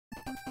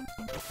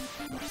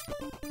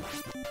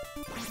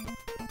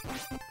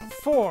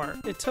Four.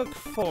 It took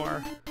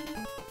 4.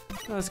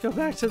 Let's go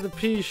back to the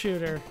pea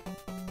shooter.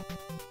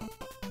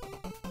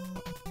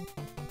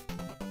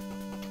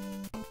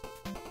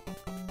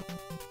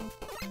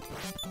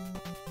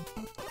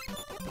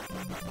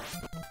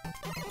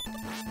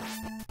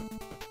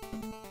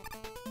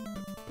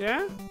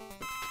 Yeah?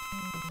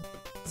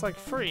 It's like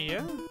free,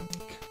 yeah?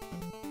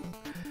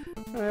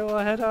 Alright, we'll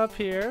head up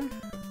here.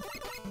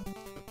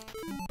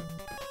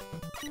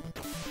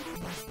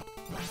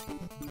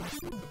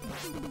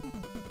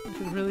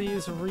 Could really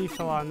use a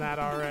refill on that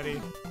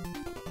already.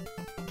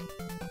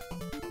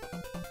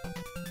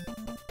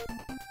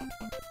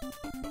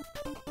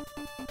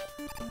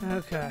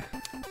 Okay.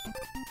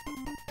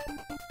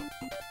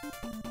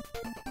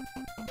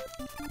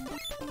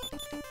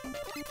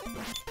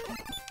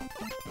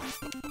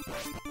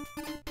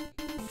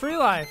 Free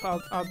life.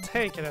 I'll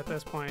take it at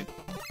this point.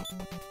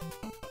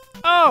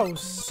 Oh,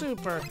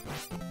 super.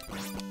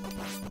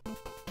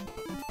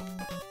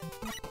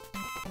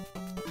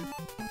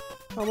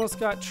 Almost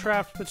got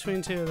trapped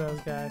between 2 of those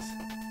guys.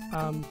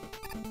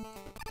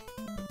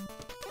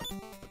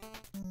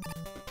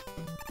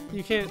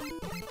 You can't.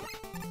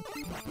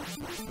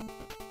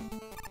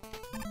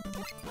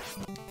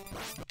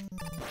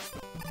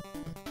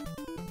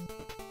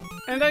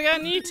 And I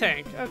got an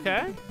E-tank.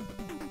 Okay.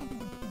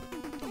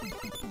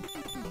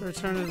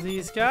 Return to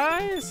these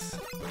guys.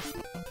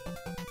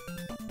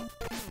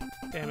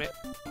 Damn it.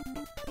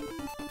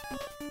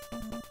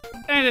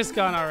 And it's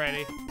gone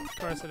already. Of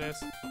course it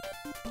is.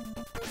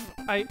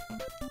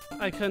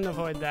 I couldn't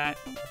avoid that.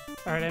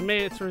 Alright, I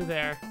made it through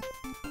there.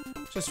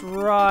 Just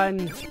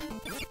run.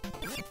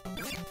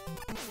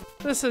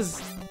 This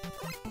is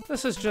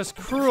just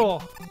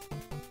cruel.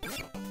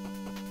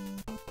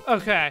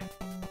 Okay.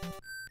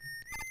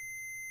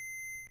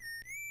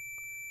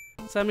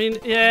 So I mean,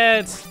 yeah,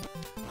 it's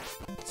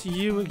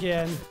you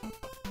again.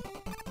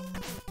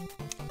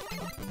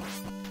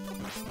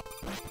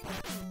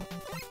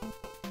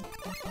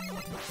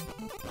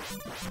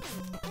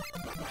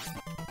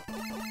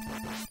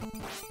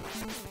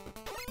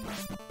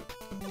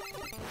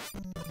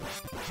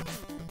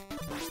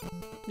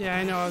 Yeah,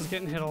 I know I was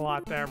getting hit a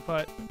lot there,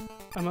 but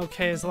I'm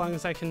okay as long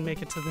as I can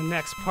make it to the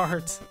next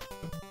part.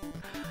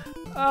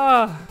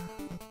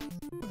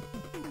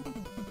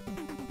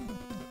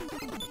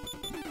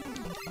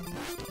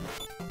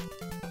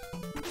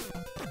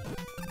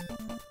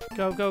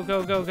 Go, go,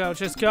 go, go, go.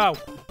 Just go.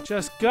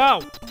 Just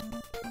go.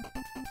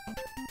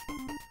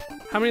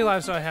 How many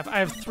lives do I have? I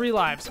have 3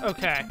 lives.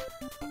 Okay.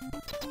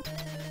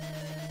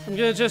 I'm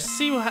gonna just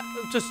see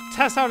just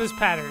test out his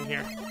pattern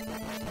here.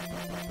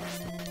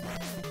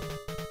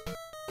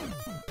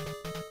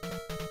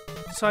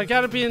 So I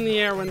gotta be in the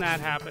air when that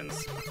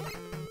happens.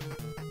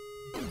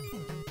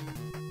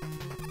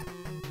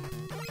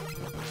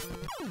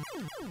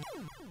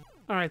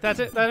 Alright, that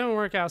didn't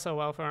work out so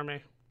well for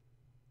me.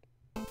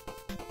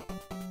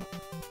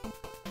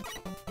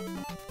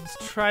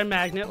 Let's try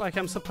magnet like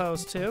I'm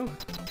supposed to.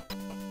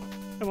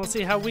 And we'll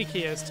see how weak he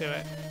is to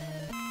it.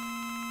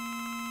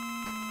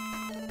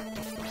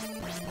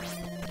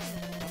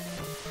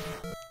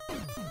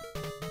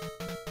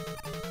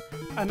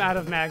 I'm out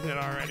of magnet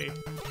already.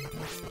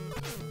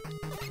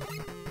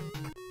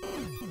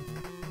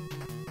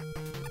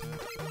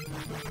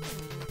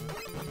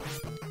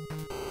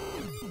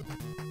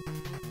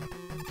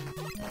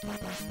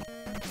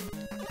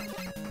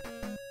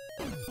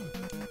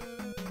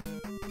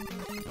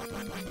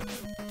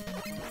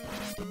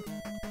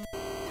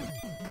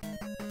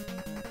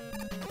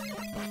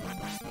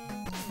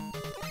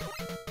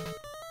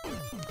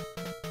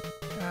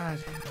 God.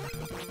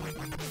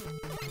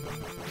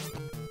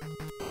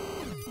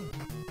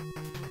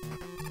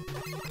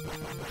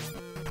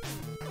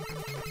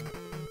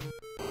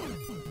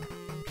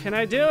 Can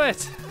I do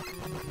it?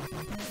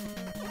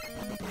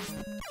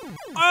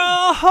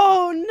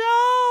 Oh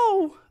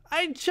no!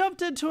 I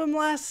jumped into him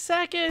last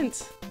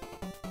second.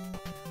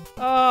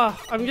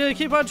 I'm gonna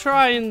keep on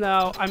trying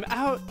though. I'm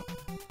out.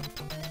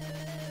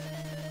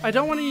 I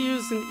don't want to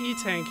use an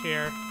E-tank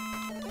here.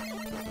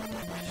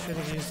 Should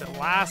have used it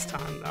last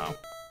time though.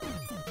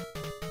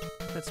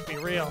 Let's be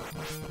real.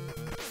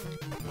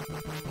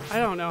 I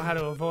don't know how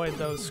to avoid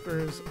those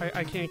screws.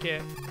 I can't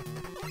get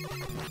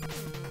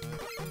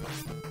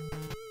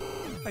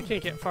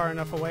far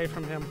enough away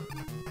from him.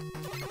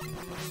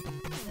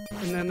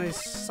 And then they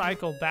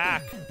cycle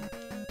back.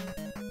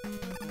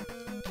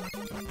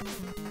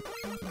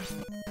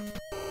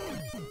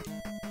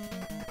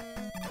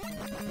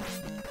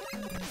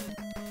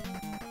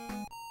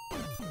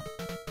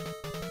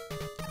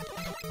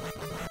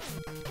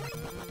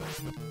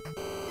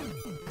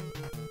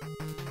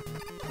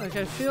 Like,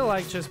 I feel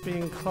like just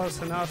being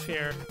close enough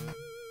here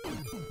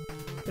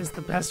is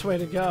the best way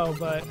to go,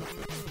 but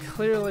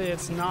clearly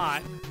it's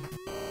not.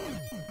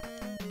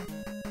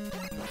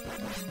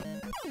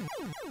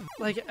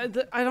 Like,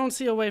 I don't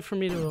see a way for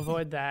me to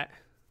avoid that.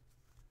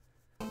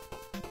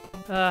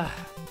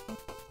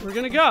 We're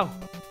gonna go.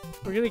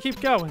 We're gonna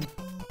keep going.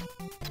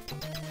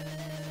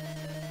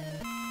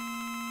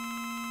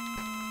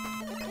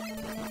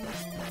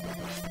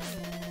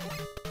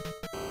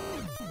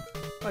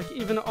 Like,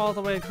 even all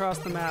the way across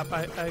the map,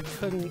 I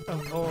couldn't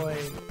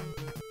avoid.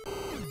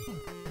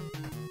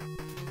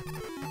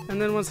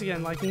 And then once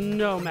again, like,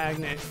 no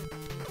magnet.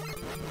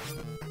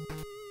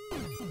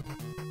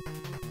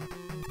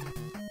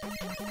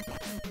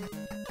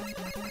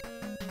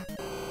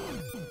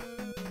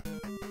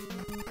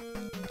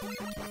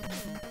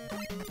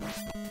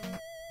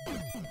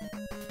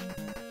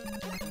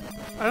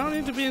 I don't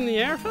need to be in the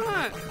air for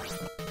that?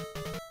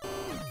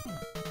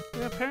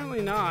 Yeah,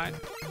 apparently not.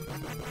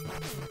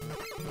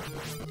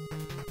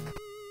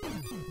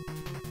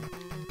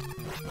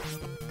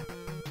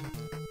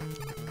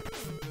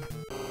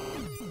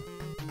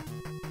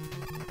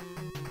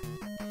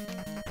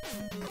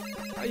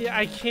 Yeah,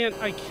 I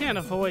can't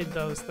avoid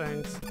those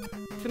things.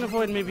 I can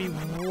avoid maybe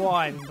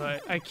one,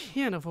 but I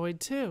can't avoid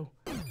two.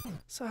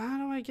 So how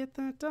do I get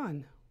that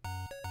done?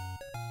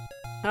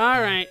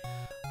 Alright,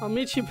 I'll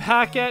meet you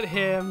back at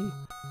him.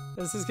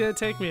 This is gonna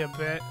take me a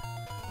bit.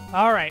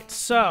 Alright,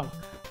 so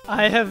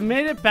I have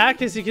made it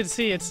back. As you can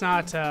see, it's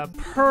not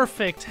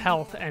perfect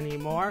health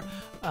anymore,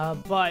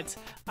 but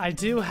I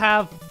do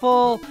have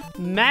full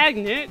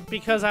magnet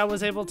because I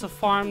was able to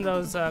farm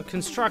those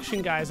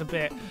construction guys a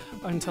bit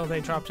until they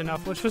dropped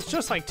enough, which was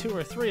just like 2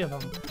 or 3 of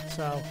them.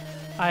 So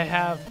I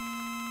have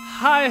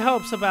high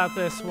hopes about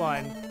this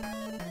one.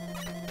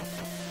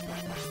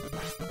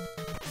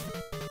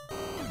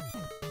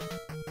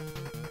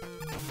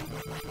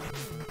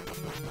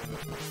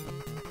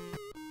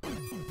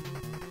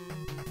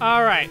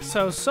 Alright,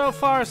 so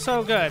far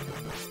so good.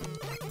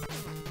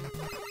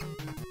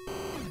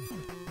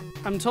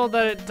 I'm told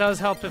that it does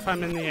help if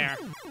I'm in the air.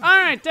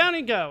 Alright, down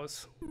he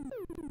goes.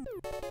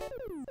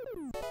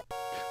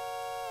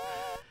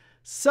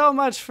 So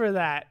much for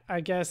that.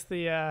 I guess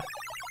the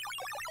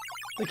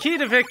key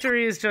to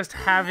victory is just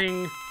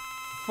having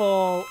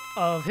full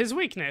of his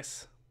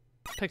weakness.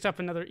 Picked up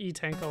another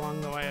E-tank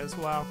along the way as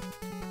well.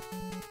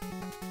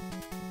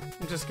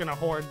 I'm just gonna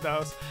hoard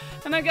those.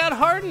 And I got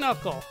Hard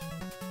Knuckle.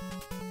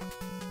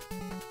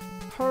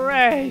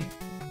 Hooray!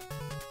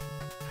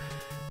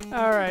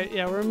 Alright,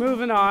 yeah, we're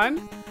moving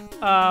on.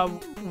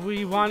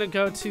 We want to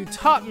go to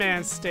Top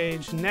Man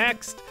stage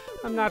next.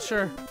 I'm not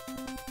sure.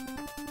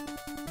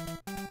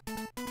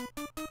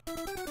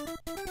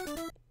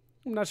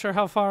 I'm not sure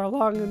how far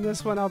along in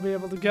this one I'll be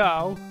able to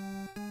go.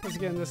 Because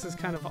again, this is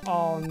kind of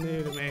all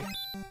new to me.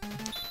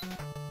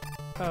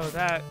 Oh,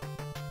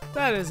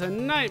 that is a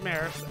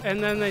nightmare.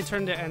 And then they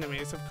turn to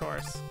enemies, of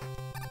course.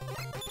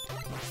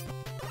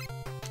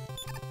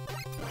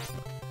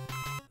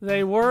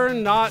 They were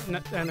not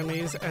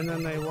enemies, and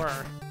then they were.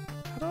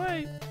 How do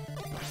I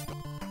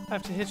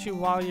have to hit you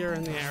while you're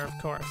in the air, of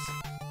course.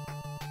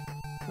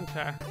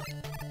 Okay.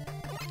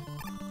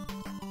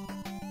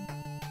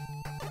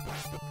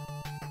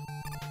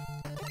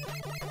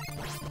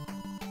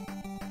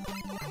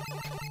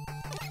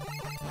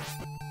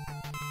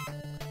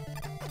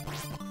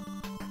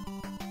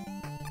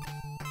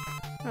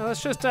 Now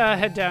let's just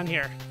head down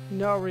here.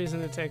 No reason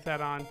to take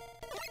that on.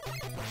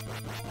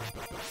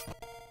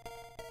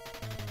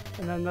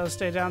 And then those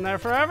stay down there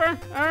forever?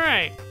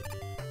 Alright.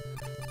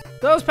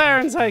 Those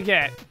patterns I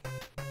get.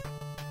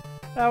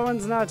 That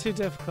one's not too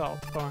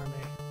difficult for me.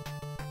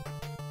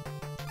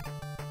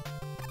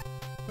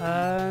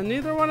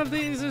 Neither one of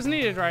these is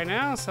needed right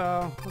now,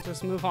 so we'll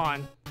just move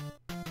on.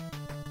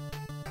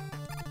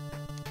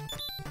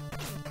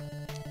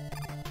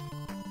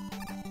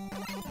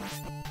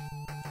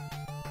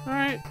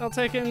 Alright, I'll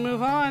take it and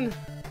move on.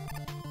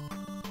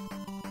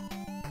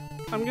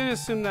 I'm gonna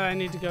assume that I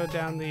need to go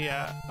down the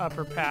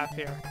upper path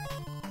here.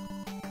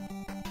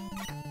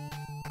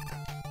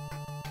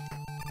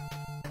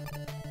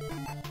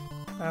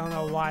 I don't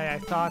know why I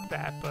thought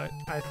that, but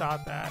I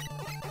thought that.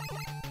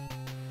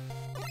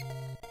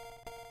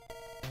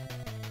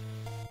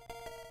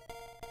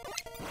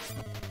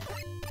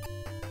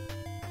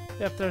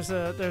 Yep,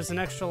 there's an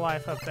extra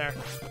life up there.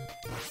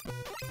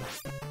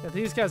 Yeah,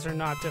 these guys are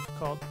not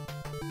difficult.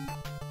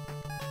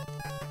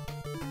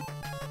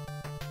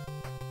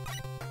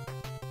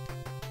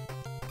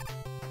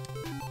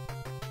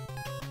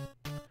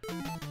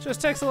 Just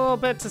takes a little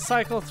bit to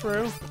cycle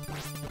through.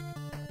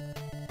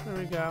 There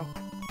we go.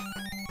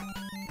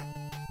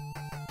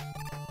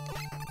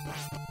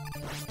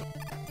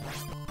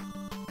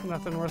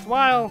 Nothing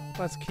worthwhile.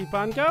 Let's keep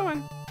on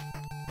going.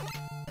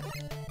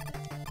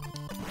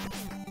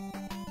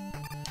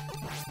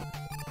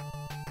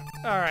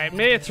 Alright,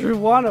 made it through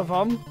one of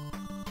them.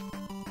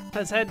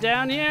 Let's head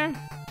down here.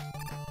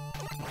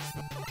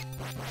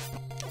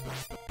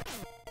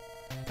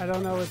 I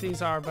don't know what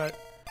these are, but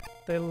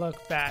they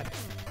look bad.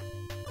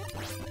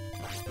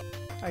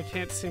 I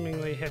can't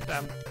seemingly hit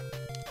them.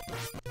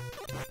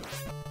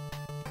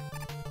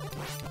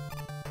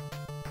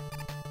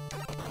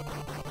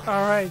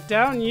 Alright,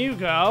 down you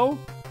go.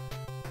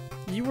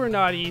 You were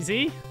not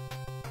easy.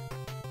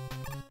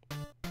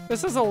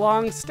 This is a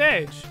long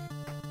stage.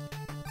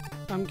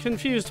 I'm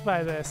confused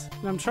by this,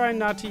 and I'm trying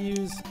not to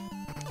use...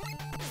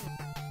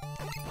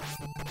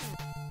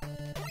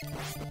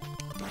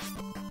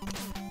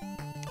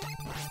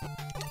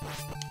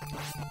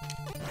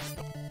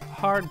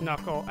 hard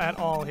knuckle at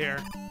all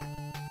here.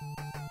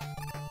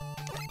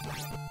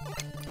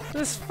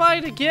 This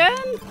fight again?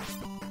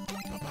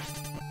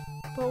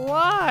 But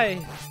why?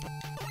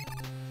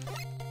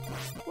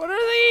 What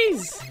are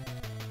these?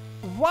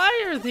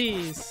 Why are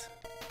these?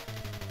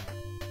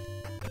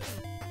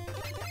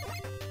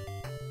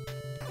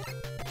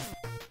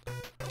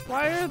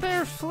 Why are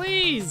there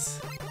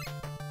fleas?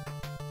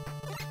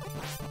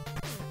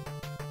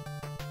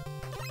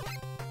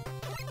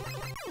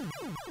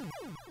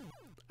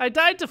 I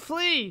died to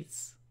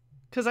fleas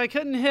because I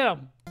couldn't hit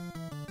them.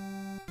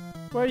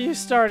 Where are you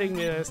starting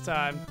me this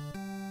time?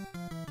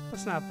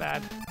 That's not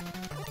bad.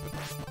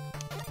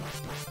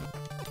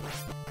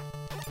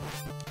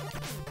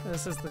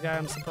 This is the guy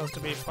I'm supposed to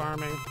be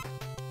farming.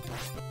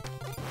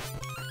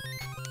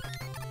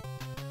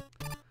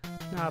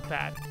 Not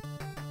bad.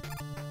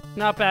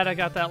 Not bad, I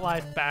got that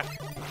life back.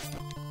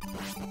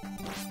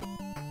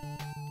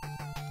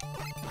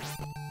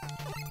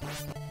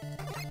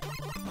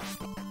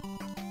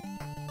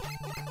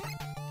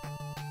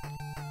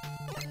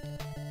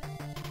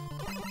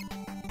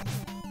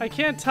 I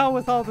can't tell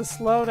with all the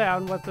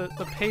slowdown what the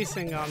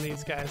pacing on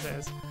these guys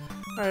is.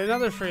 Alright,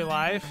 another free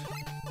life.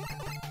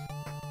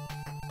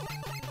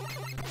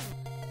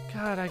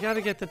 God, I gotta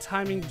get the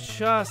timing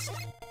just...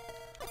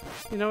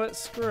 You know what?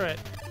 Screw it.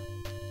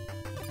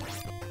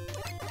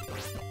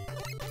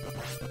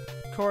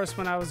 Of course,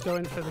 when I was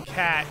going for the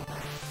cat,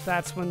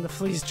 that's when the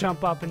fleas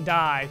jump up and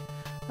die.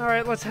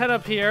 Alright, let's head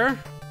up here.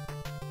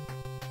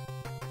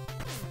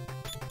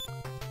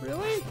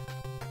 Really?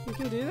 You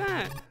can do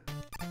that?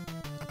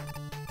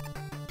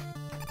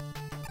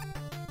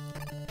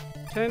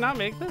 Can I not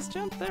make this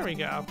jump? There we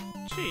go.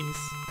 Jeez.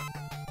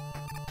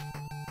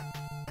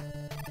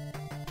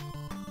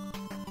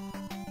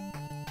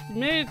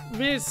 Made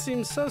it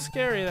seem so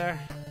scary there.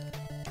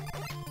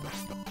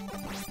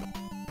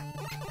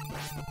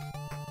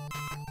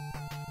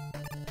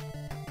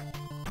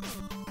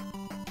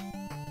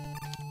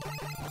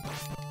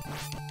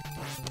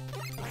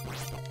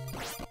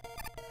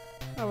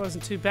 That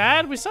wasn't too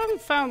bad. We still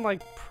haven't found,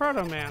 like,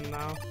 Proto Man,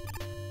 though.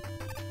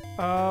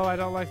 Oh, I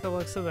don't like the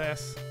looks of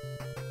this.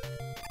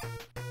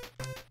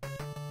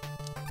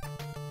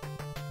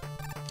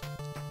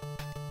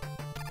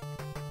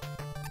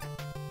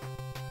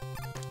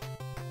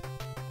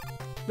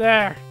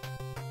 There.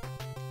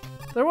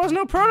 There was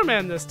no Proto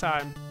Man this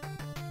time.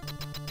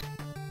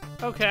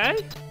 Okay.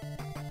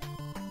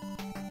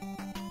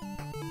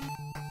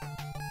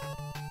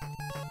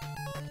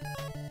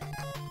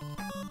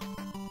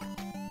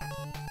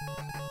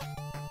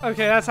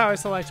 Okay, that's how I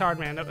select hard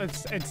man.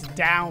 It's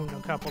down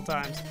a couple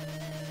times.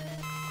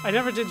 I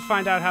never did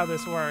find out how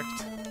this worked.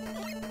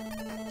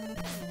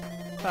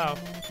 Oh.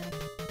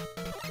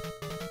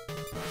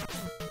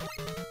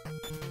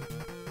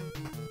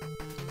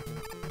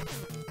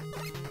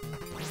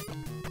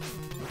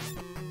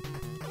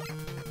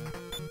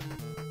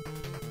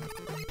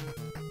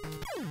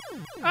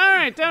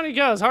 Alright, down he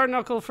goes. Hard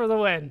knuckle for the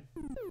win.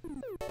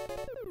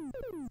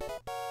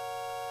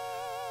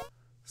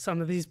 Some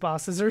of these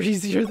bosses are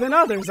easier than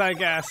others, I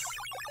guess.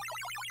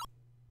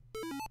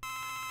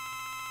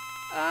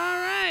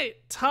 Alright,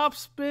 top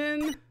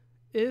spin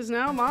is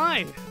now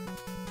mine.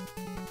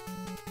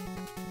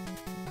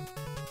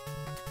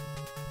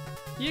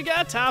 You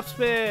got top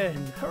spin.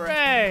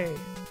 Hooray!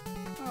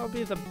 I'll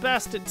be the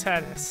best at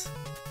tennis.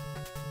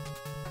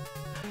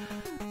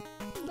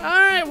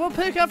 Alright, we'll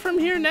pick up from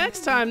here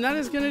next time. That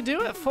is going to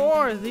do it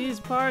for these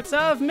parts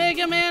of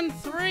Mega Man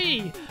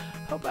 3.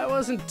 Hope I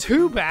wasn't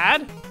too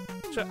bad.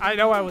 I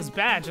know I was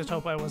bad, just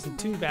hope I wasn't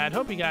too bad.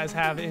 Hope you guys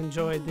have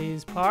enjoyed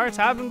these parts.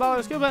 I've been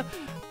ballerscuba,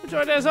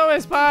 joined as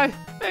always by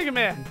Mega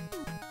Man.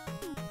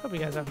 Hope you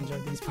guys have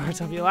enjoyed these parts.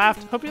 Hope you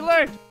laughed. Hope you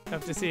learned.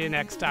 Hope to see you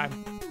next time.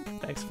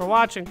 Thanks for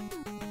watching.